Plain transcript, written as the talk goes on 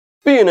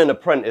Being an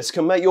apprentice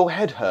can make your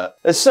head hurt.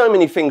 There's so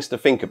many things to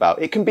think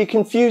about, it can be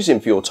confusing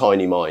for your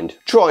tiny mind.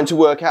 Trying to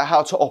work out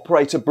how to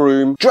operate a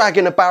broom,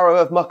 dragging a barrow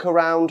of muck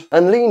around,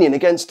 and leaning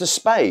against a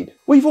spade.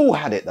 We've all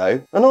had it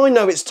though, and I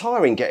know it's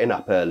tiring getting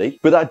up early,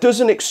 but that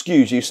doesn't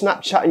excuse you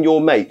Snapchatting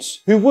your mates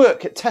who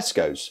work at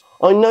Tesco's.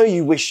 I know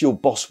you wish your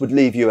boss would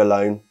leave you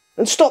alone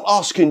and stop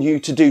asking you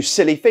to do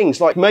silly things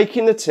like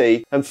making the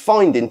tea and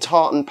finding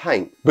tartan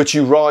paint. But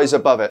you rise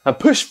above it and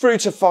push through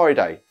to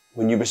Friday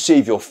when you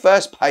receive your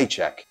first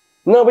paycheck.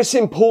 Now it's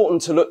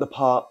important to look the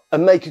part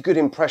and make a good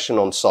impression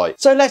on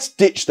site. So let's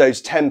ditch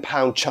those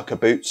 £10 chucker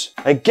boots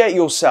and get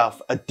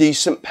yourself a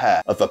decent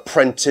pair of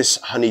apprentice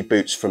honey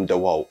boots from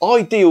Dewalt.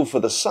 Ideal for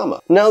the summer.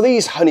 Now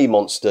these honey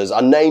monsters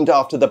are named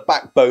after the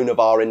backbone of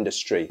our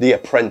industry, the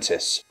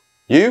apprentice.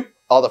 You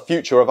are the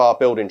future of our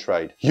building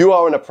trade. You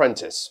are an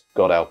apprentice.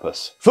 God help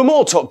us. For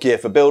more top gear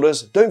for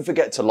builders, don't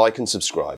forget to like and subscribe.